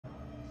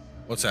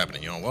What's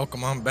happening, y'all?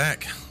 Welcome on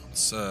back.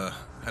 Let's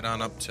head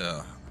on up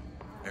to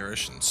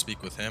Irish and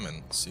speak with him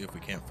and see if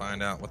we can't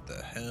find out what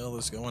the hell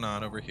is going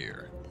on over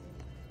here.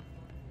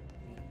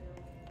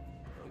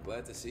 I'm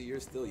glad to see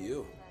you're still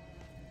you.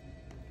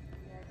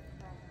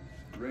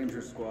 Ranger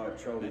Squad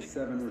Charlie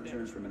 7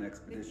 returned from an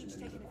expedition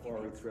into the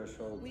Quarry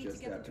threshold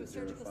just after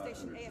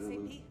 0500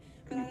 Zulu.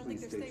 Can you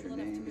please state your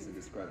names and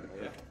describe the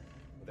Yeah, well,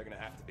 they're gonna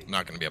have to be. I'm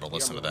not going to be able to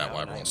listen to that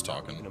while everyone's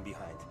talking. I'm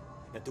behind.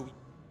 Now, do we?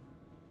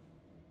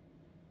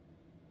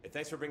 Hey,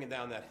 thanks for bringing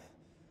down that.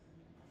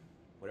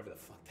 Whatever the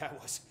fuck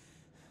that was.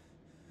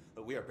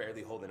 But we are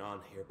barely holding on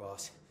here,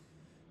 boss.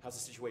 How's the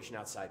situation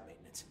outside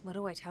maintenance? What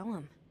do I tell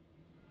him?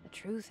 The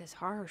truth is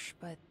harsh,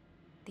 but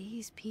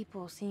these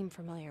people seem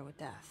familiar with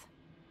death.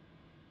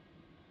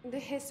 The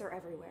hiss are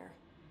everywhere.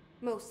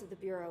 Most of the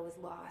Bureau is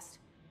lost.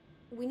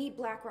 We need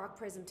Blackrock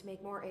Prism to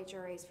make more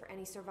HRAs for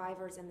any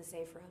survivors in the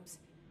safe rooms.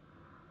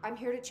 I'm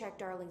here to check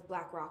Darling's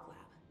Blackrock lab.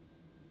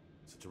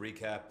 So to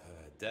recap,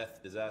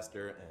 death,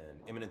 disaster, and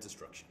imminent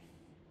destruction.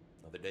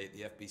 Another day at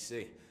the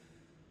FBC.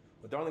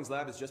 Well, Darling's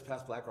lab is just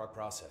past Blackrock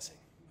processing.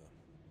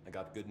 I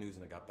got good news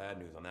and I got bad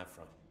news on that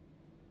front.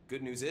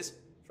 Good news is,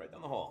 it's right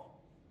down the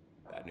hall.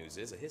 Bad news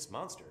is, a hiss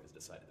monster has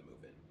decided to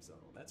move in, so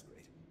that's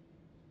great.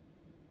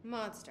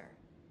 Monster.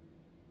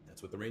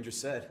 That's what the Rangers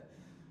said.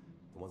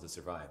 The ones that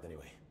survived,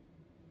 anyway.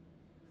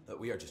 But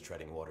we are just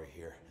treading water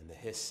here, and the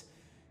hiss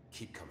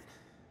keep coming.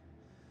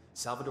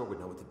 Salvador would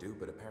know what to do,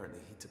 but apparently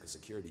he took a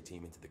security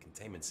team into the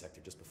containment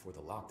sector just before the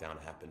lockdown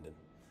happened, and,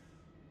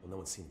 well, no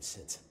one's seen him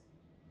since.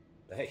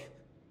 But hey,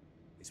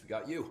 at least we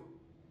got you,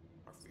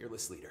 our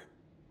fearless leader.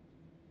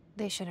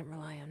 They shouldn't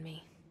rely on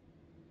me.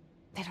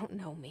 They don't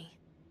know me.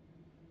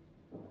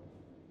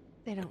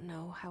 They don't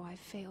know how I've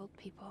failed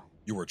people.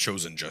 You were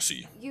chosen,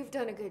 Jesse. You've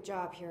done a good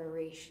job here,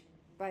 Arish,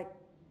 but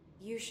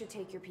you should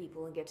take your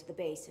people and get to the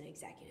base in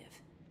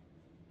Executive.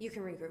 You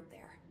can regroup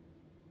there.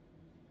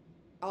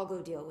 I'll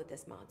go deal with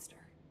this monster.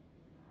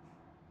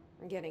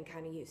 I'm getting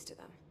kind of used to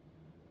them.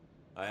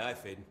 Aye, aye,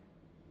 Faden.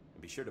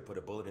 And be sure to put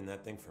a bullet in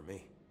that thing for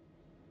me.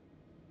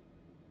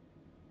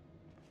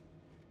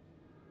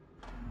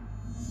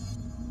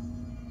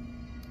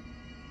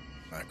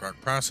 Blackrock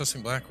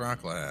Processing,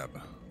 Blackrock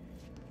Lab.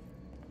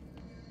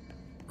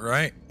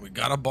 Right, we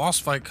got a boss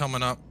fight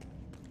coming up.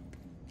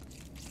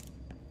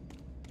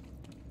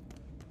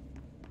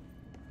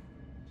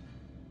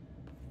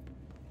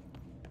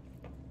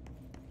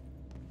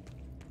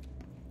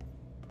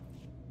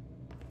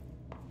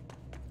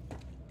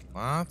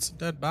 Lots of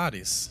dead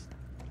bodies.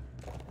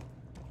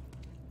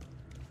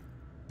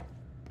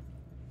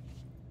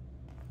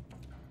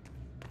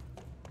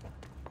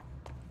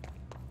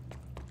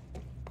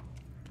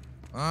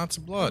 Lots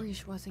of blood.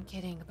 Arish wasn't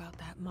kidding about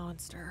that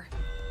monster.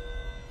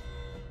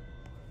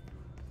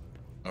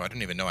 Oh, I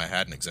didn't even know I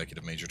had an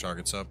executive major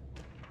targets up.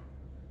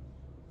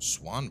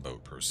 Swan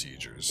boat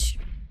procedures.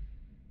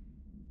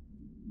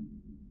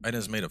 Item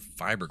is made of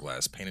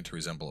fiberglass, painted to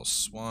resemble a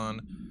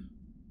swan.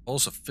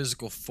 Pulse of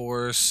physical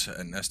force,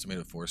 an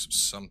estimated force of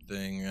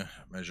something.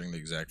 Measuring the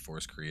exact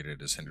force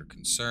created as hindered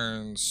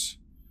concerns.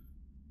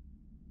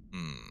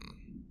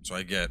 So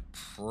I get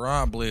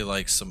probably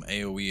like some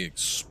AoE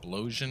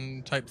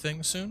explosion type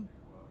thing soon.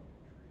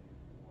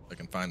 If I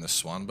can find the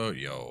swan boat,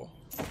 yo.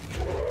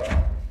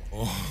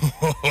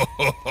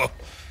 Oh,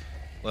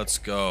 let's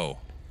go.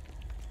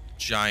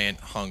 Giant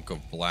hunk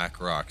of black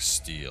rock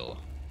steel.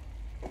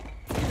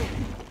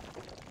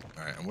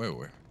 Alright, and wait,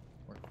 where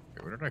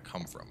did I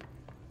come from?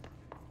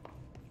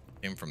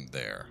 Came from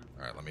there.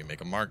 Alright, let me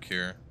make a mark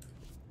here.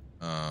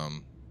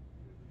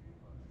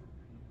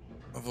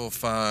 Level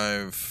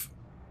 5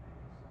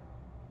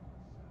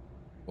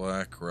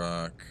 Black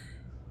Rock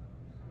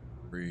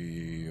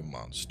Free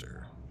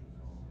Monster.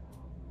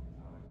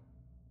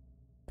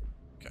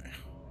 Okay.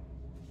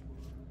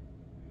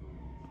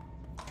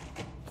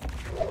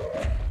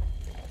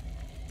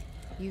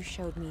 You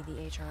showed me the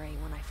HRA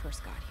when I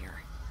first got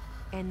here,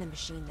 and the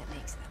machine that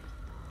makes them.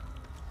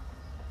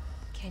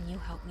 Can you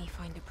help me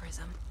find a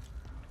prism?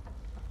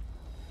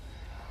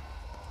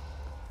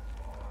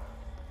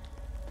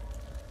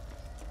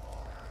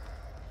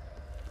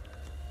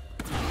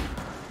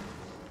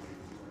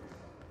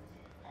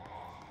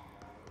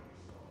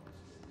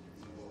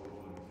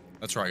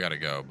 That's where I gotta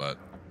go, but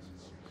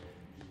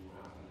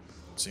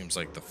it seems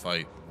like the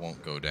fight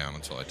won't go down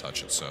until I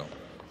touch it, so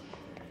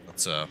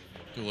let's do a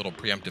little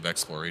preemptive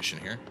exploration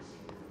here.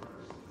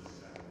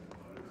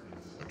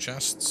 No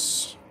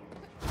chests.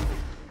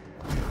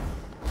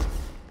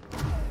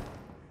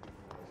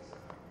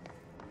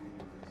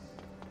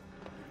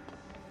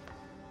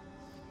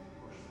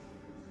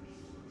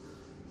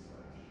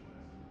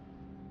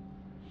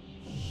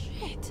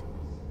 Shit!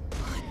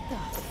 What the?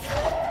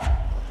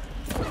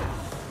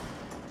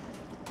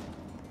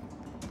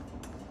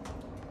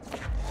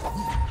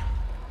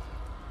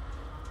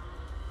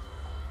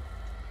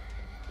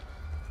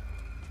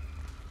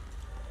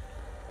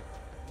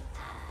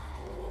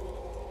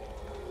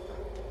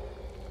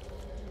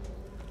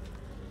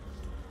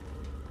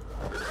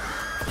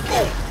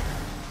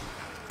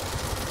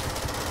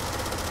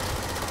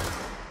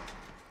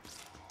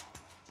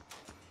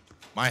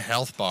 My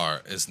health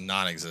bar is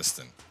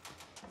non-existent.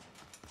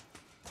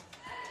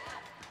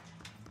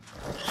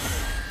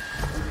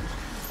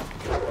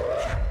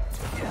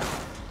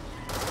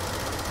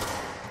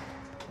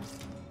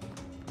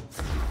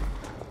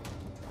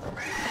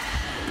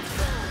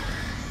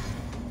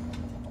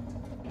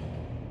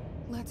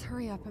 Let's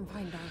hurry up and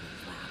find Darwin's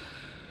lab.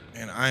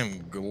 And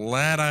I'm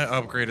glad I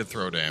upgraded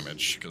throw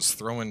damage, because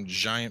throwing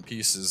giant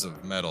pieces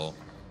of metal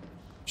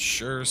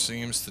sure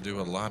seems to do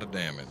a lot of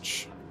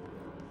damage.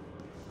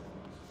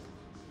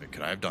 Wait,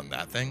 could I have done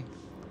that thing?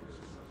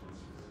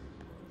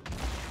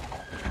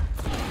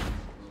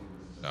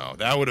 No,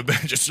 that would have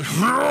been just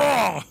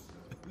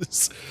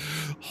this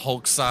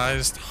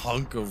Hulk-sized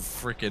hunk of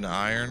freaking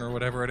iron or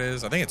whatever it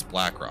is. I think it's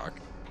black rock.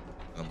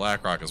 And the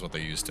black rock is what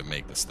they use to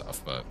make the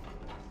stuff, but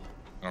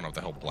I don't know what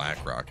the hell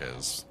black rock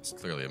is. It's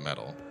clearly a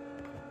metal.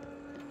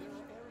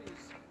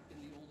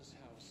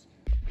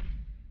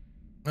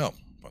 Well,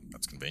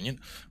 that's convenient.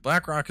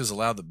 BlackRock has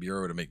allowed the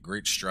Bureau to make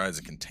great strides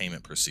in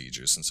containment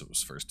procedures since it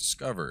was first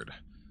discovered.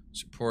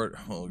 This report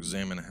will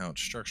examine how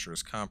its structure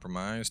is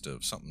compromised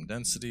of something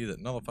density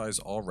that nullifies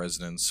all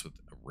residents with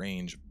a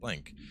range of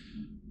blank.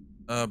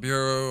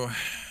 Bureau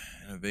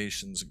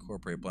innovations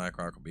incorporate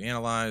BlackRock will be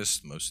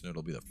analyzed. Most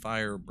notably the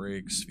fire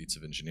breaks, feats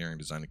of engineering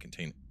designed to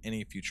contain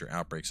any future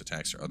outbreaks,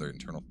 attacks, or other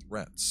internal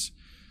threats.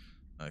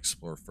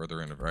 Explore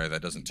further into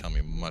that doesn't tell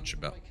me much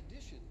about.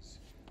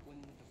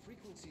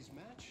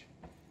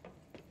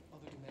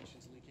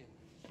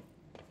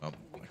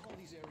 We call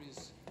these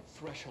areas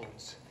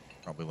thresholds.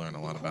 Probably learn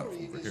a lot about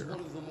Quarry over is here. one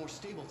of the more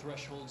stable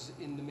thresholds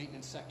in the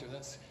maintenance sector.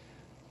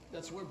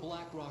 That's where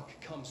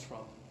BlackRock comes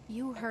from.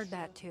 You heard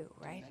that too,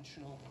 right?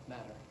 Dimensional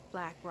matter.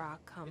 Black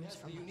rock It comes has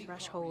from the a unique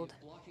threshold.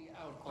 property of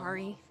blocking out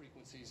Quarry. unwanted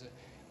frequencies.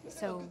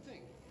 So Good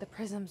thing. the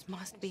prisms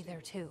must be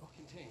there too.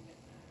 Contained.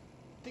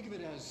 Think of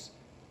it as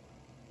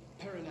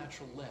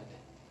paranatural lead.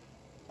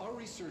 Our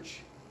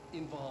research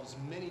involves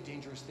many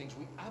dangerous things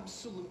we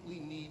absolutely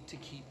need to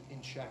keep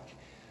in check.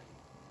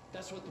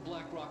 That's what the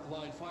BlackRock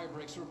line fire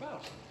breaks are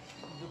about.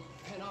 The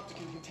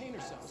panopticon container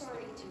cells.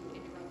 Sorry to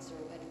interrupt, sir,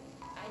 but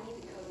I need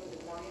the code for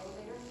the Quarry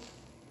elevator.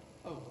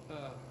 Oh,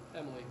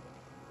 Emily.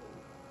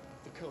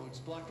 The codes.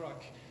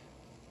 BlackRock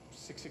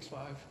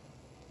 665.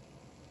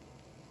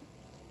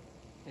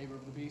 Neighbor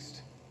of the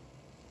Beast.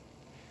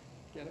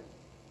 Get it?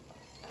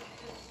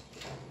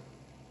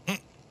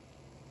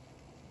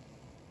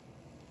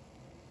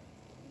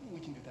 We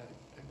can do that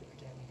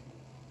again.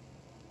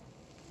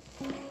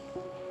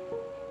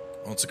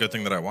 Well, it's a good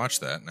thing that I watched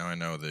that. Now I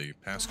know the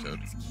passcode.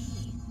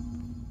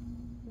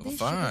 Level This should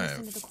get us 5.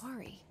 into the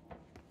quarry.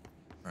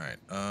 Alright,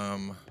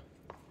 well,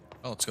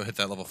 let's go hit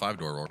that level 5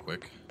 door real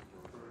quick.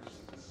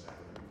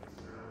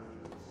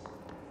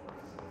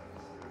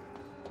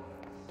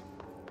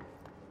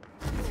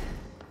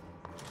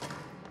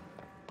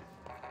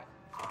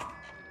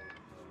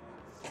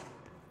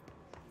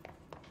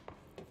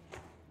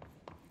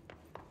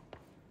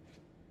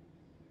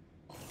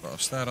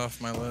 Cross that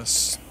off my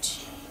list.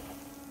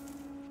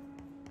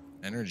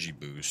 Energy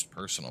boost,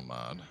 personal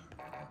mod.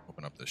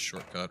 Open up this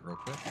shortcut real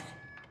quick.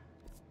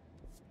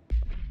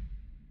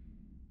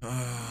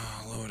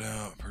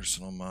 Loadout,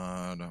 personal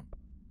mod.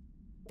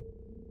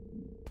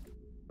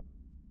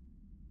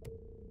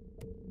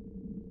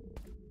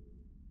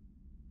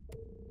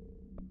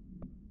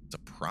 It's a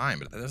prime,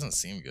 but that doesn't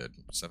seem good.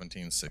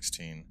 17,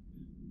 16,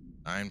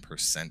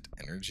 9%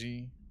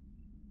 energy.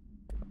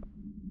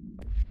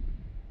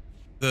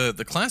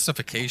 The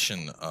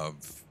classification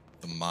of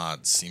the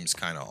mod seems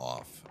kind of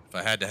off. If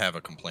I had to have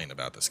a complaint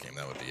about this game,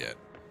 that would be it.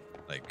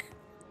 Like,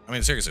 I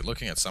mean, seriously,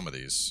 looking at some of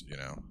these, you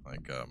know,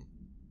 like,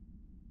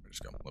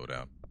 just go load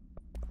out.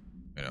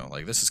 You know,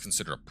 like, this is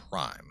considered a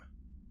prime.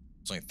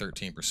 It's only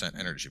 13%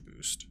 energy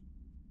boost.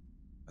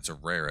 That's a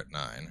rare at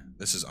 9.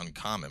 This is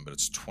uncommon, but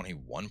it's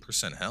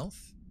 21%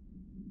 health?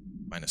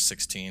 Minus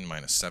 16,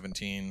 minus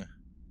 17.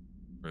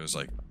 Whereas,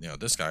 like, you know,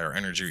 this guy, our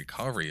energy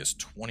recovery is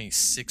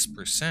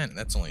 26%, and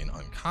that's only an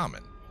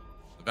uncommon.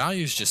 The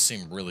values just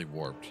seem really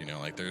warped, you know,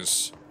 like,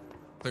 there's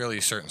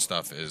clearly certain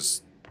stuff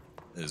is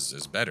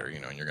better, you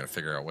know, and you're gonna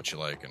figure out what you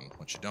like and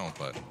what you don't,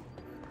 but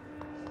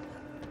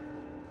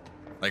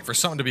like for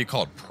something to be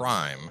called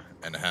prime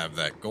and to have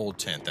that gold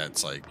tint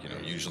that's like, you know,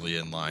 usually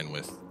in line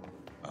with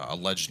a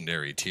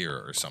legendary tier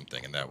or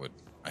something, and that would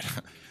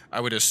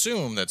I would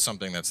assume that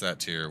something that's that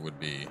tier would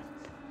be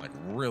like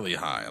really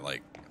high,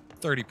 like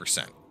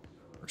 30%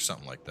 or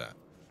something like that.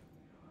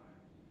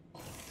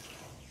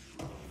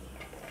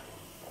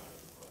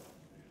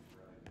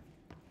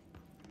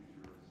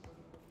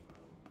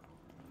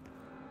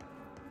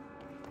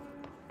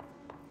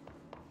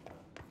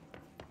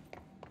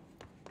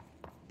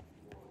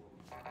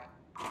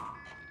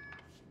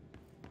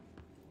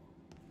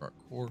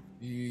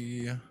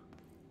 Quarry.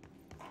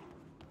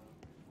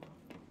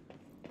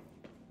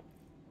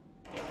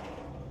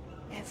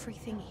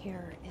 Everything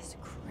here is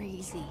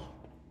crazy.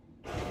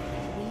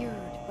 Weird,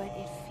 but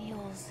it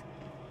feels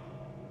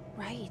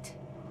right.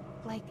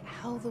 Like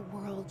how the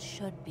world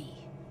should be.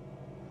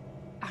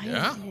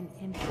 Yeah? am in an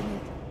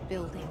infinite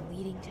building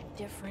leading to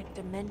different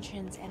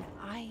dimensions, and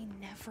I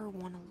never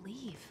want to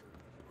leave.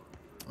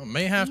 Well, it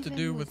may have to Even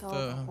do with all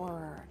the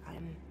horror.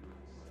 I'm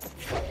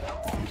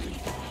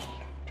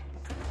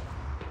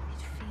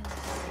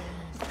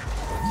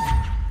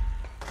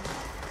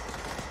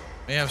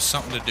may have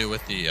something to do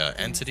with the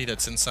entity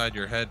that's inside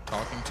your head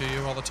talking to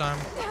you all the time.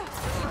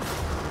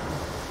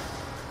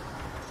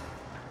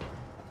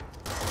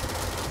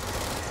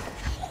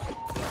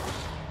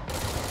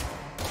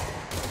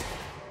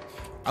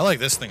 I like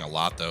this thing a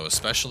lot, though,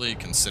 especially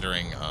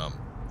considering I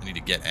need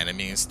to get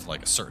enemies to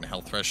like a certain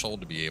health threshold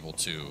to be able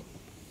to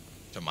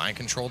mind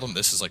control them.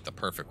 This is like the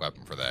perfect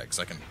weapon for that, because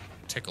I can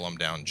tickle them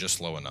down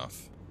just low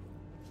enough.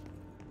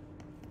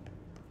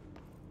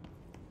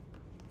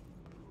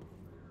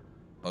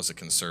 Plus it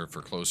can serve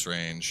for close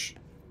range.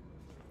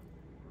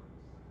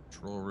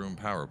 Control room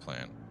power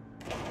plant.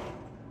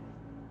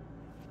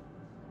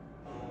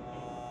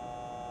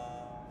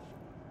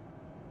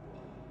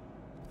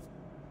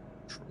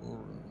 Control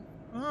room.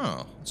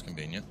 Oh, that's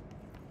convenient.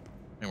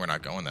 I mean, we're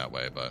not going that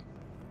way, but...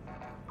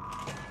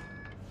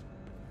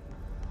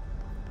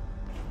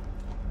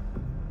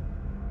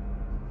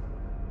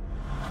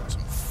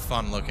 some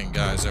fun-looking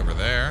guys over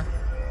there.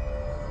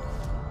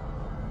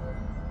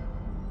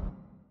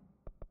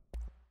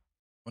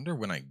 Wonder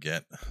when I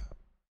get...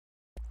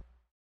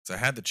 so I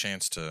had the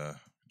chance to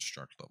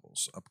construct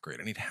levels, upgrade.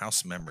 I need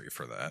house memory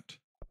for that.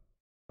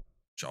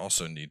 Which I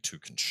also need to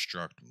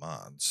construct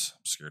mods.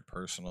 Obscured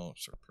personal,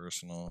 obscured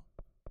personal.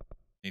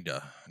 I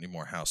need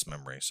more house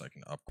memory so I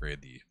can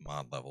upgrade the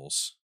mod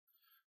levels.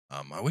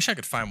 I wish I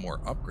could find more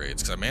upgrades,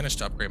 because I managed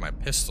to upgrade my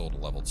pistol to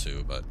level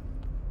 2, but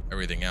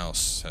everything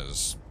else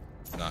has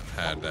not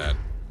had that.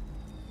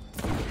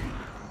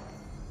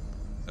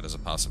 That is a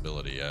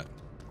possibility yet.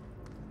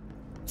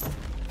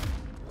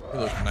 You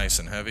look nice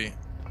and heavy.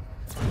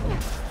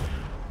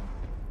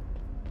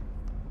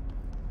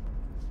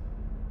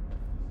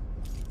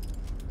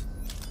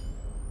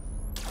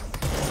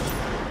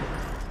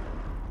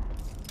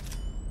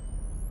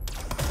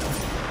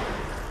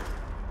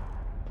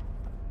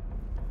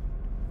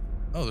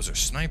 Oh, those are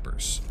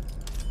snipers.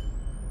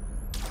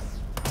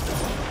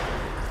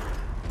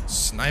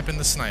 Sniping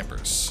the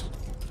snipers.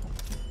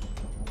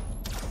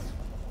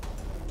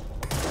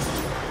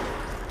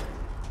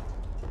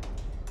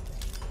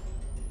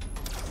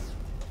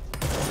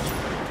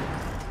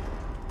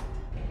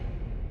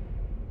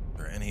 Are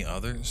there any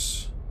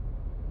others?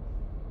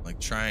 Like,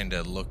 trying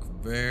to look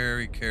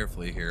very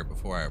carefully here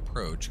before I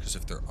approach, because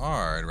if there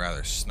are, I'd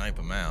rather snipe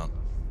them out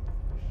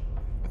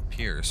with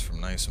Pierce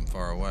from nice and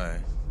far away.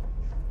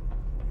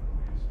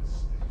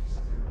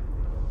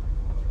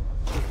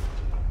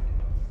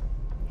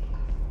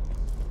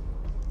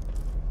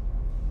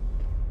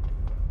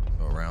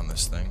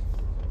 This thing.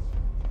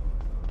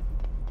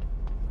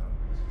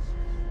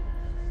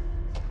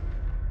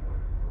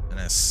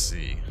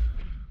 NSC.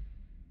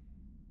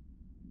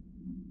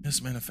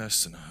 This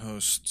manifests in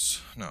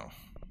hosts. No,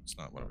 it's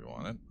not what we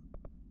wanted.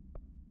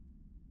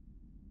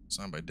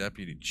 Signed by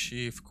Deputy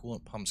Chief.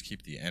 Coolant pumps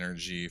keep the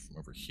energy from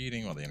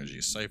overheating while the energy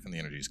is siphoned. The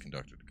energy is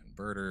conducted to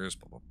converters.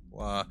 Blah, blah,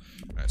 blah.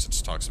 Alright, so it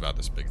just talks about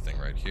this big thing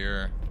right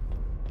here.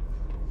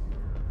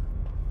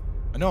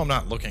 I know I'm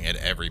not looking at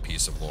every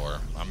piece of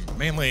lore. I'm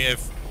mainly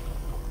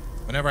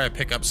whenever I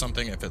pick up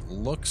something, if it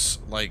looks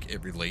like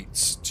it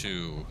relates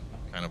to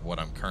kind of what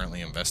I'm currently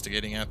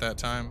investigating at that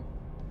time,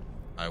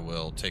 I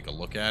will take a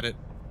look at it.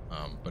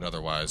 But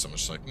otherwise, I'm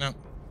just like, no,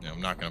 I'm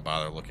not going to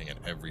bother looking at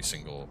every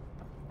single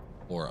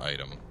lore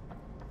item.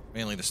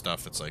 Mainly the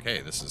stuff that's like,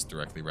 hey, this is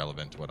directly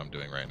relevant to what I'm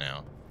doing right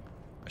now.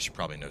 I should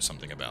probably know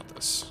something about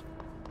this.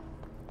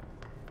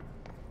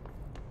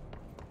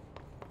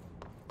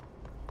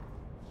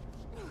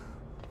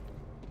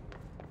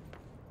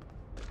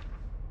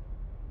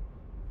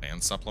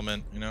 Fan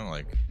supplement, you know,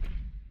 like...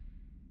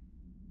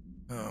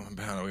 oh,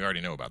 we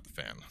already know about the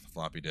fan. The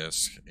floppy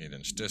disk,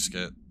 8-inch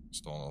diskette,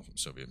 stolen from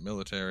Soviet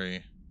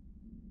military.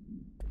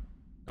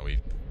 No, we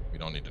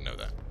don't need to know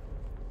that.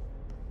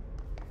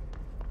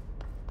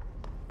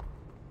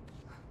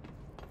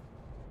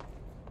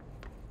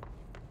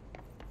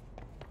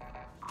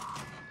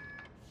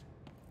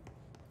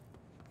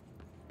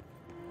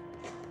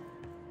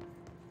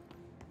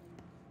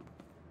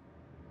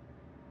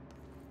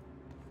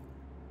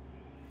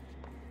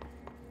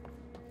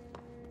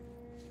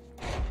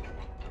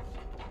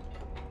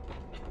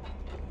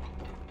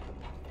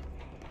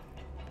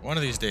 One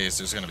of these days,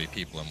 there's going to be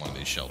people in one of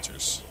these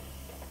shelters.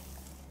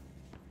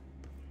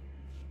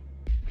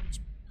 It's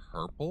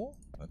purple?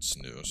 That's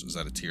new. So is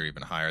that a tier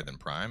even higher than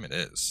Prime? It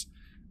is.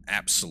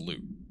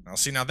 Absolute. Now,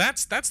 see, now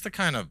that's the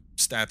kind of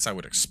stats I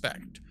would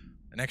expect.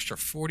 An extra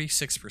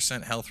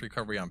 46% health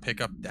recovery on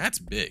pickup, that's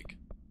big.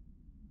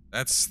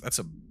 That's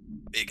a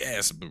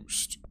big-ass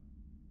boost.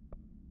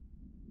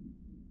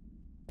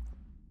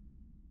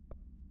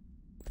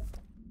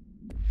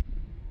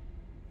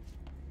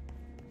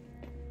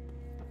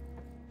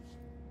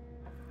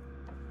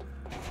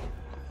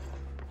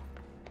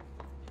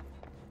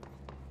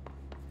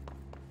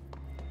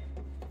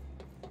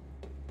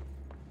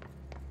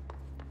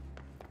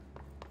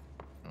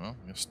 Well,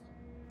 just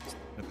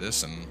hit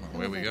this and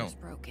away we go. Elevator's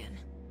broken.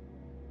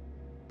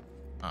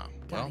 Ah,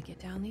 Gotta well. get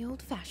down the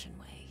old-fashioned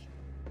way.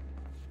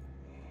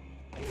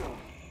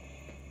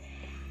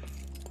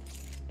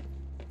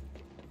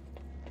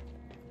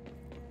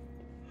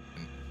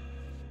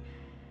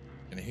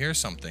 Can hear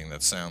something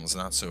that sounds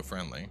not so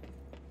friendly.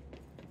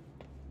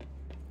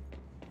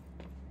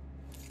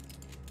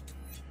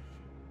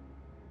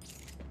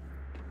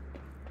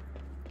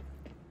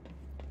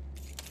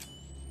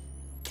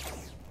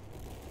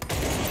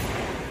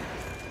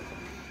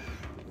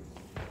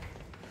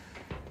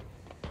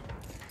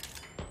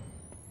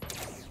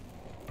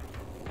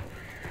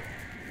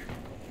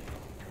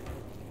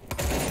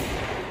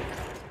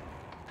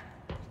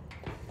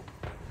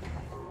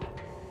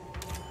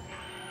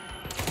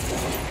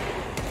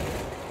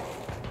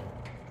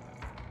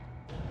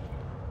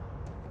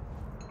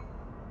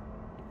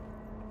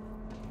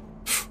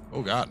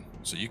 Oh god,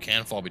 so you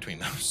can fall between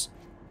those.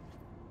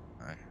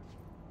 Alright.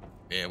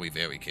 Very,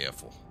 very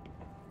careful.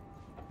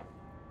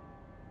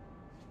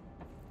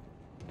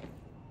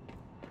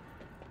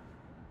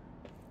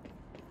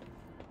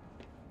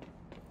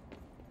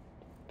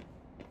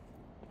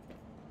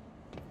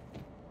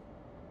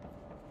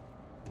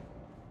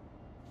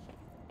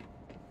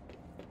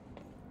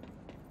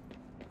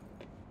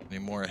 Any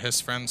more of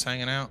his friends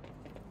hanging out?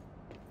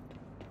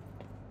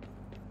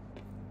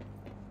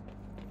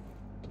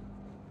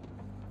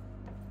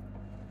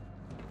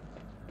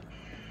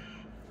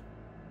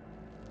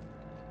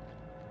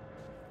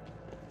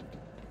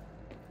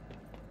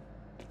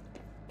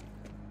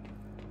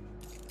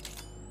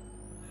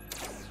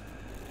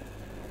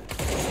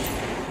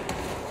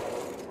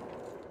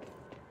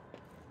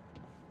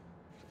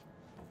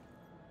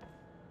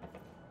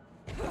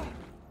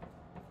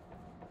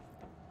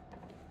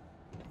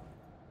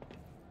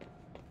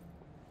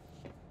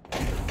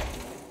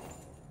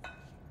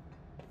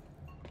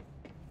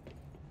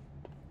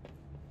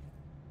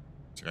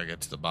 So I gotta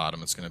get to the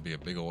bottom. It's gonna be a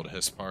big old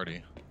hiss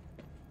party.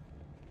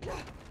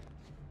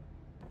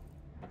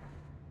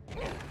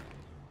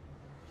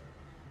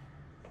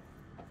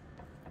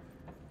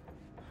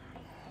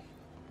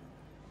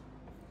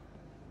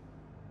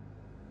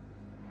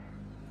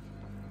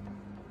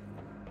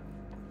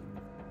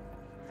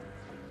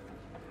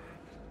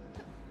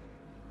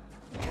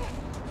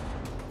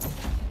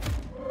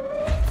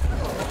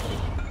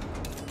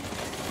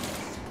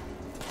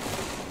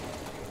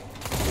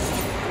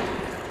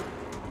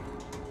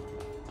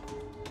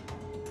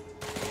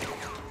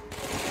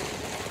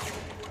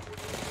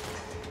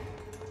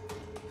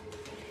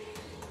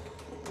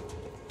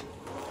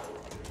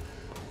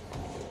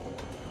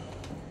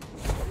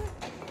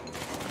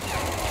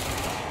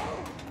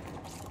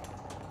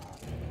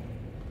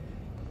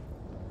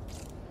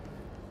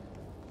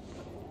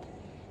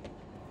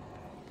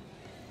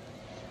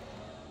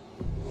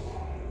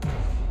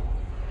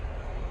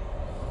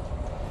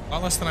 A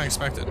lot less than I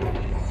expected.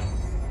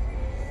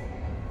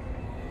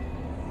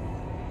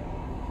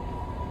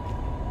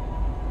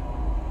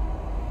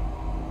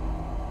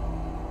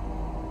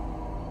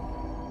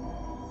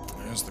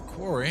 There's the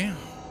quarry.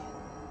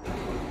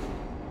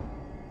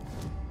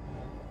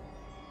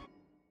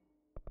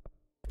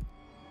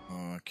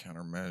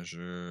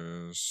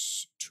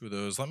 Countermeasures. 2 of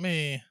those. Let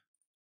me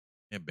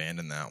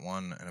abandon that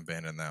one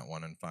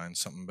and find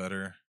something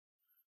better.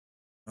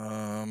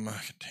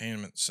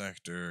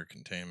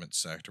 Containment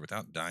sector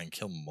without dying,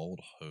 kill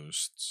mold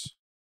hosts.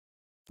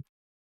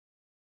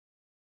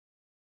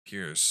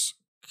 Pierce,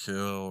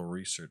 kill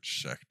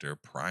research sector,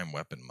 prime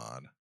weapon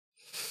mod.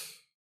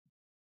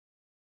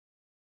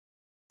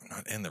 I'm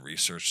not in the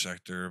research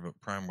sector, but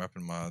prime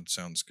weapon mod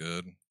sounds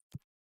good.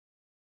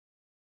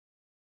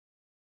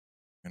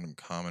 Random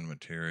common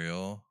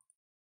material.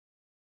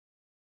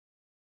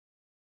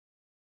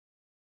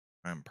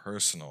 I'm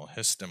personal.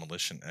 Hiss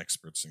demolition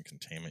experts in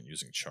containment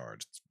using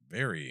charge. It's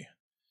very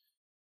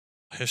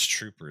Hiss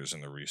troopers in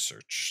the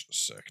research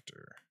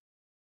sector.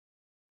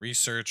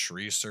 Research.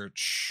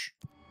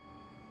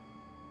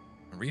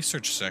 The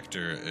research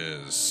sector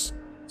is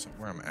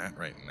where I'm at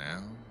right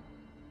now.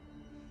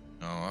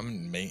 No, I'm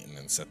in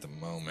maintenance at the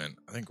moment.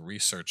 I think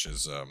research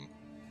is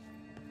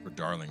where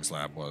Darling's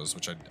lab was,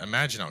 which I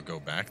imagine I'll go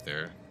back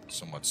there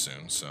somewhat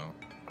soon, so.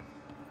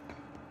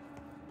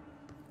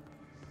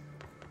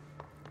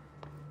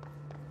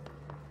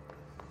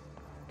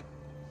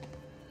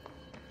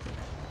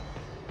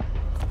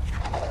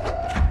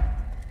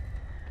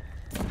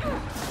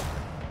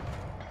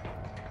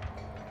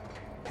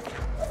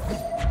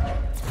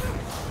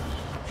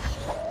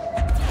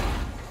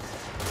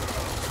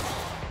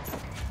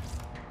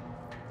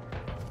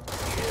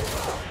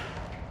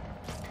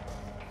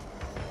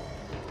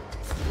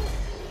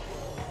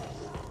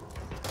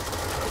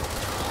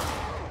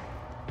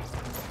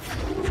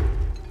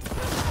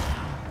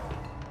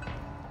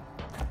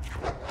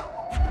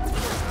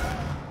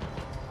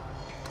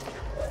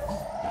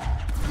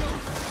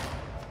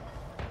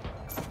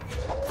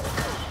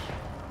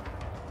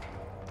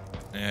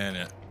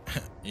 And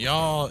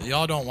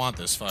y'all don't want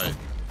this fight.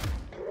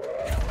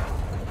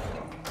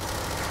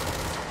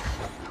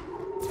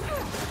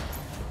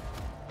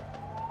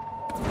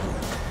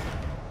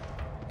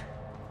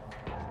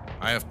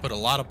 I have put a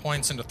lot of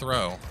points into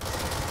throw.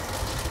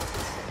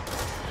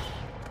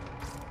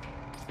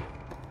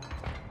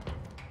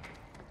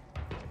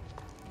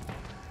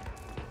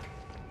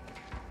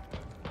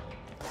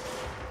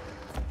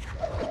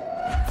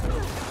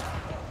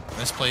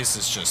 This place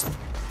is just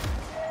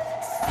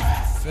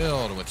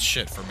filled with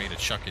shit for me to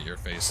chuck at your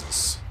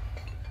faces.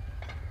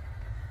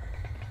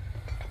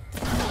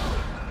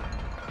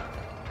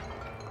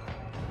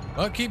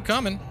 But keep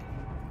coming.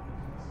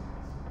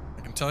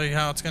 I can tell you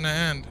how it's gonna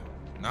end.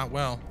 Not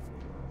well.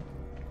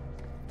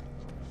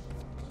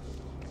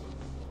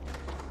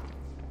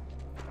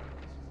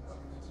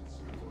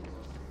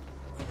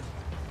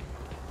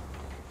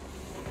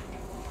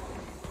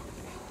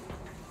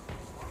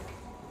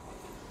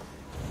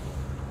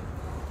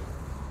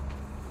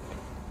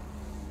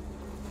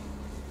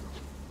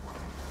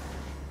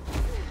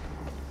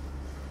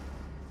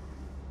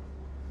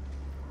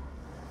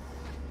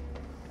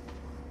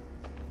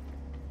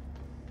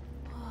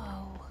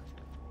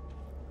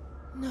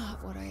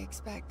 Not what I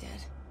expected.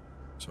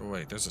 So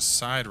wait, there's a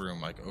side room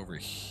like over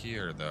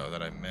here though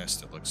that I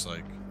missed, it looks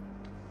like.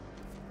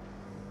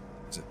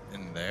 Is it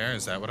in there?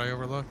 Is that what I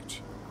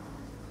overlooked?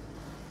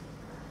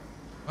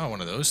 Oh,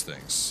 one of those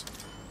things.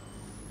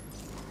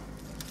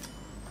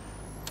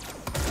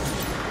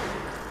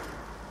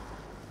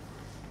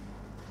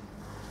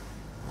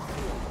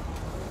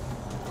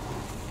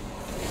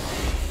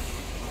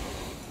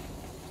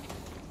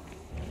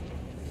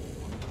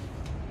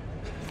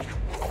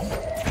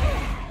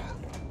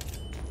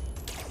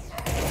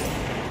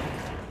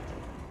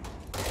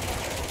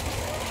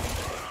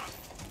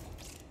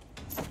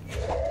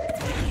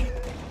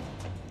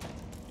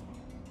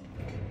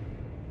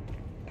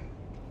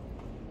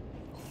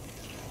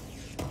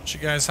 What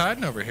you guys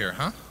hiding over here,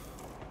 huh?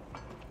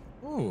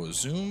 Ooh,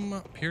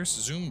 zoom, pierce,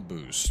 zoom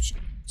boost.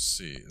 Let's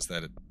see, is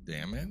that a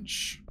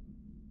damage?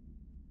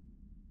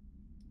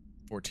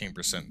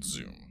 14%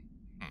 zoom.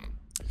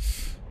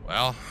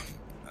 Well,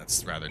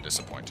 that's rather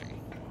disappointing.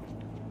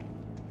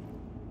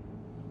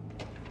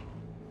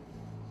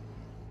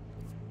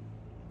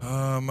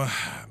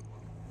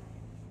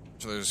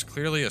 So there's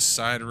clearly a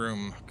side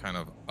room kind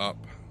of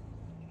up,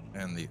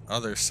 and the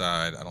other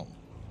side, I don't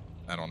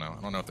know.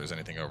 I don't know if there's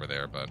anything over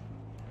there, but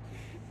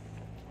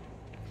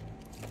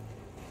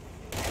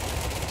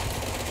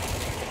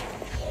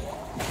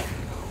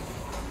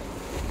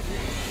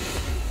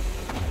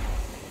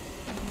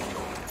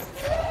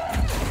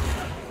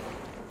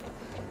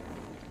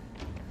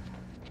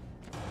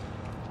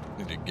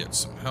need to get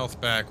some health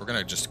back. We're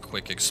gonna just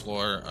quick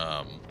explore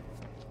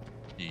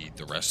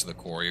the rest of the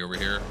quarry over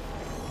here.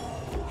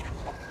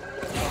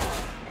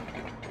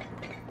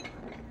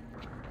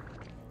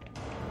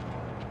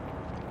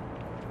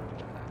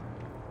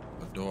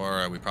 The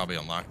door, we probably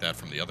unlocked that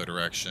from the other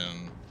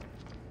direction.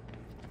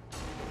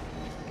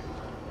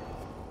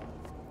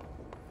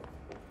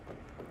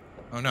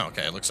 Oh no,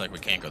 okay, it looks like we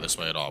can't go this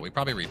way at all. We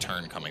probably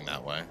return coming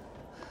that way.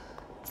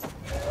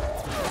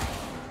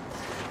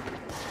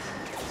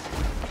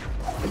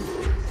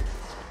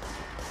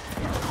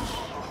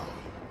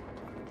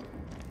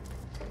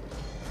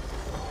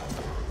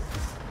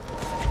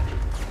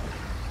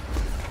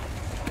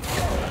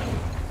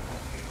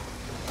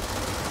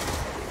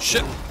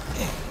 Shit.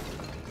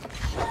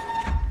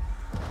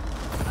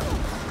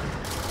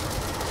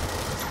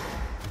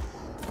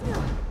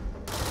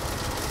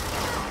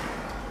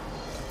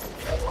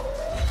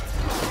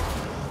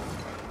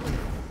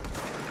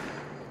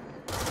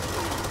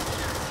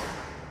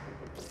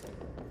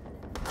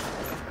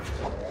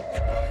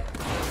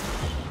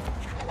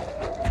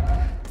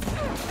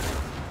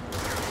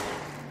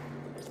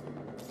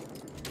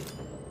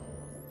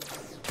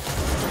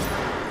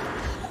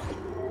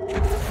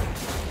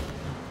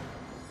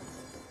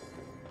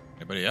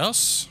 Anybody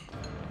else?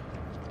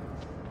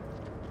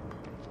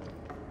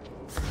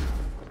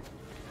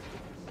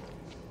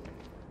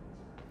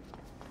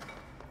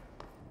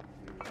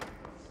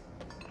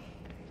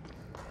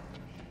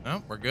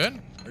 No, we're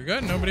good. We're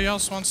good. Nobody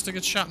else wants to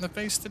get shot in the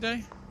face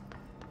today?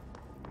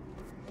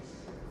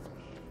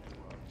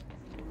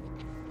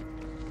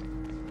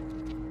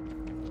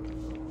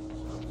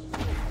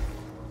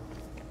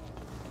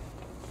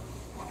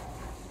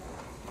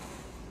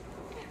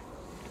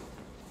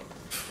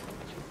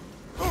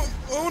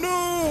 Oh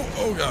no!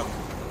 Oh god.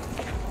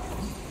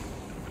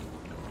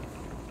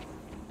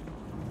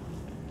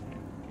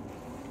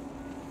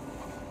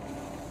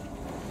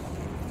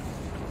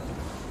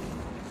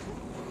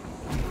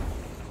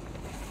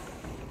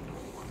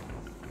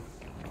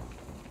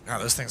 God,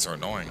 those things are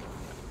annoying.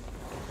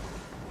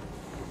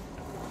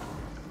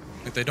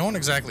 Like, they don't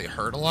exactly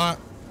hurt a lot.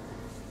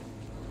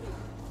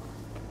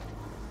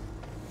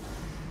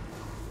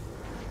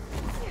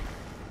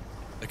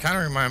 They kind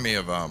of remind me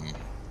of,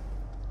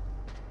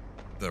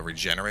 the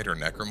regenerator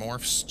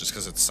necromorphs, just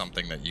because it's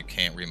something that you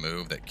can't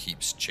remove that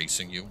keeps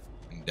chasing you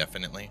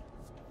indefinitely.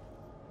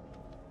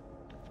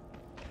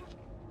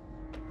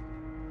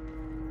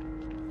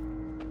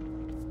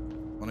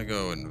 I want to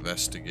go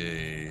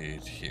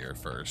investigate here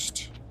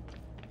first.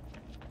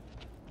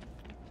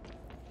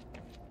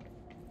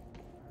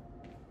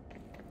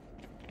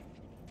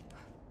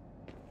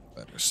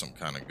 there's some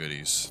kind of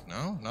goodies.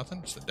 No,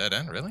 nothing. It's a dead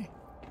end, really?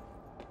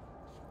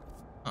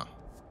 Huh.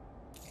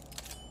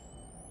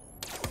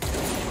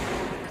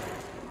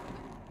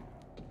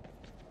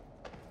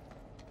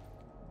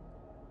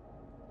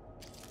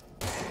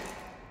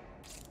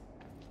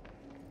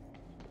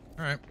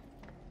 All right.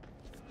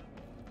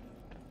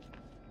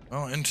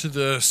 Well, into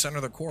the center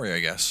of the quarry, I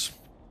guess.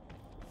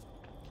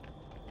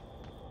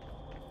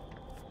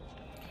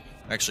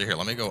 Actually, here,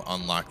 let me go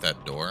unlock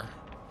that door.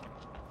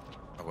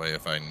 That way,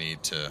 if I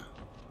need to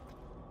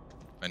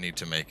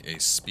make a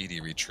speedy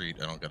retreat,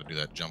 I don't got to do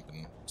that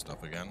jumping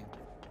stuff again.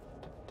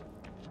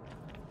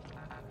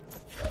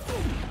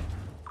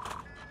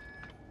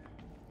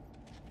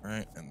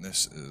 Right, and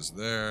this is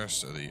there,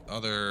 so the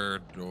other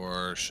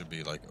door should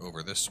be like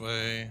over this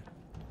way.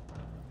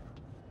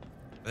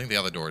 I think the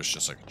other door is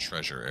just like a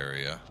treasure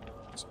area.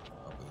 It's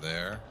up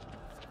there.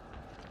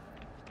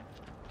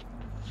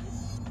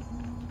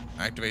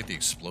 Activate the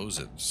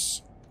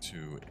explosives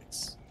to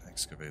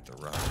excavate the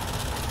rock.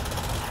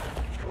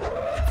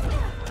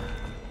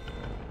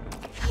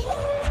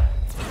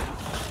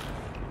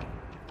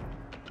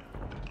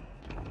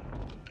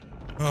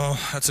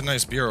 Oh, that's a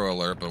nice bureau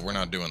alert, but we're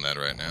not doing that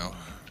right now.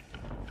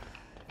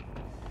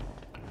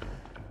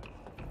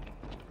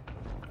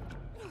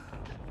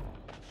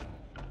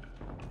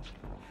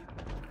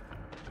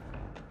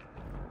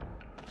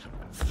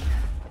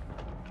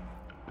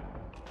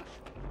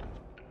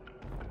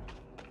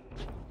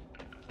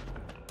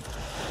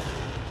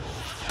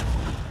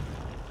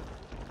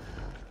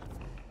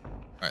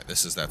 Alright,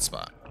 this is that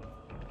spot.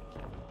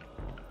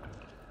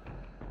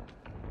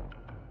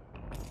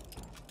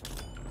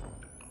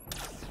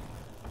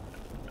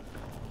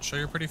 Show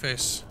your pretty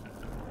face.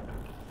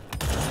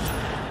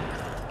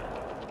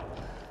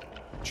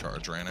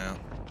 Charge ran out.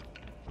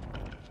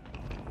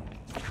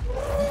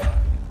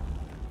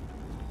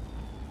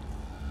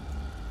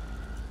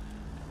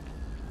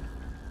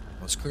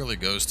 Well, this clearly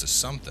goes to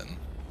something.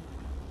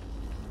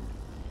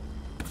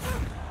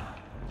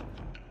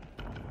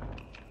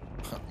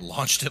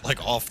 Launched it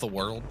like off the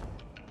world.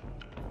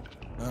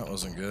 That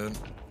wasn't good.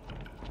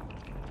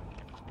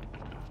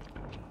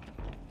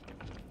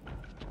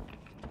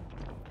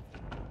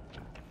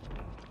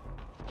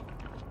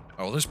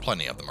 Oh, well, there's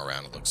plenty of them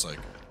around, it looks like.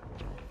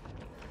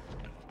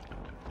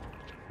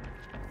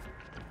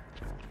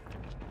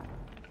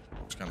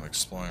 Just kind of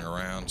exploring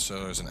around.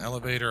 So there's an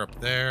elevator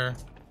up there.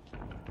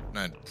 And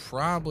I'd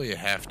probably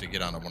have to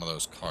get onto one of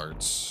those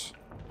carts.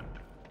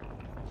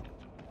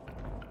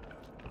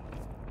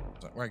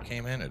 Is that where I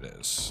came in? It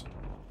is.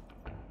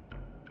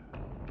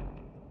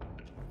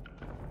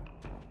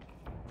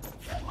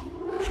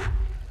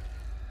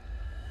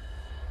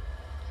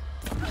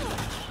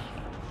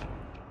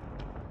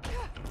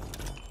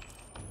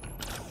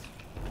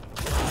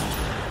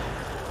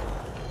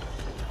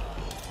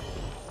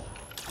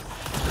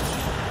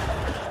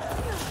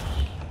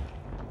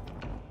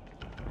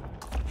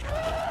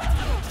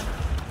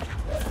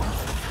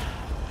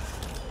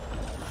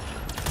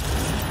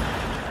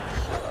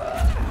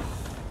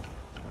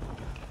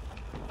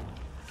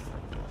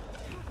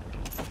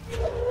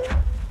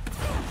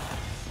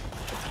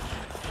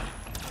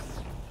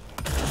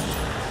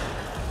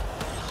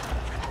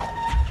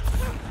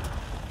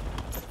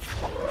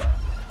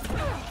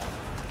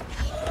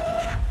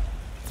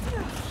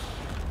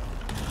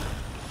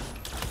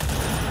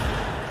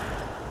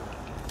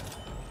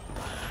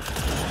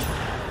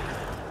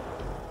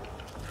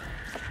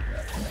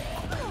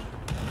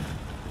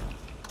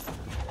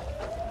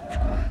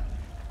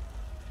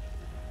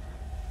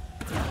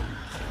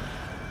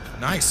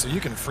 Nice, so you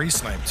can free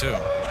snipe too.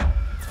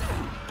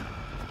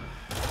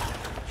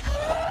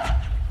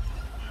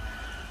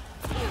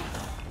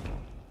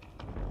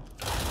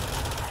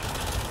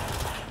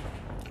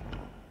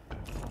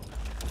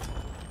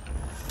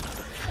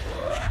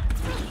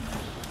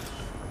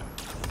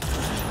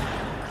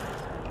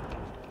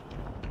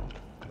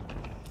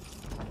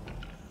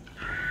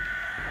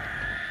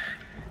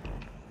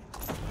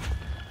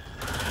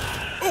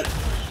 Oh!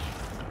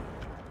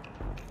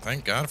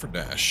 Thank God for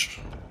dash.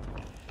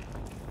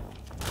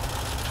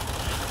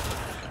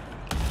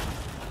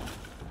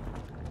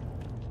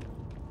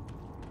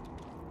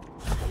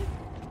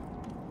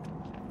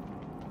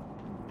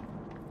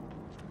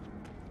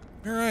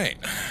 Alright,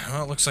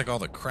 well, it looks like all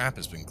the crap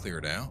has been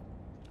cleared out.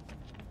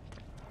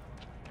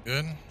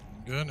 Good,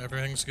 good,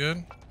 everything's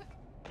good.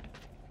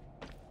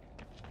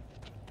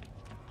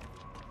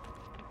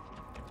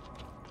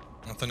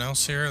 Nothing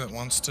else here that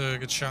wants to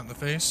get shot in the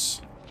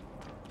face?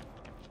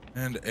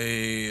 And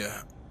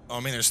I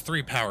mean, there's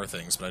 3 power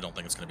things, but I don't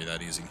think it's going to be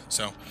that easy.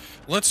 So,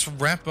 let's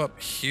wrap up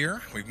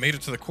here. We've made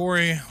it to the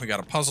quarry, we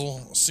got a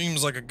puzzle.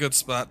 Seems like a good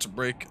spot to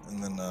break,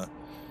 and then,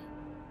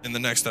 in the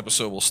next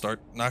episode, we'll start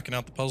knocking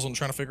out the puzzle and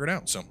trying to figure it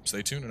out. So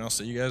stay tuned, and I'll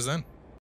see you guys then.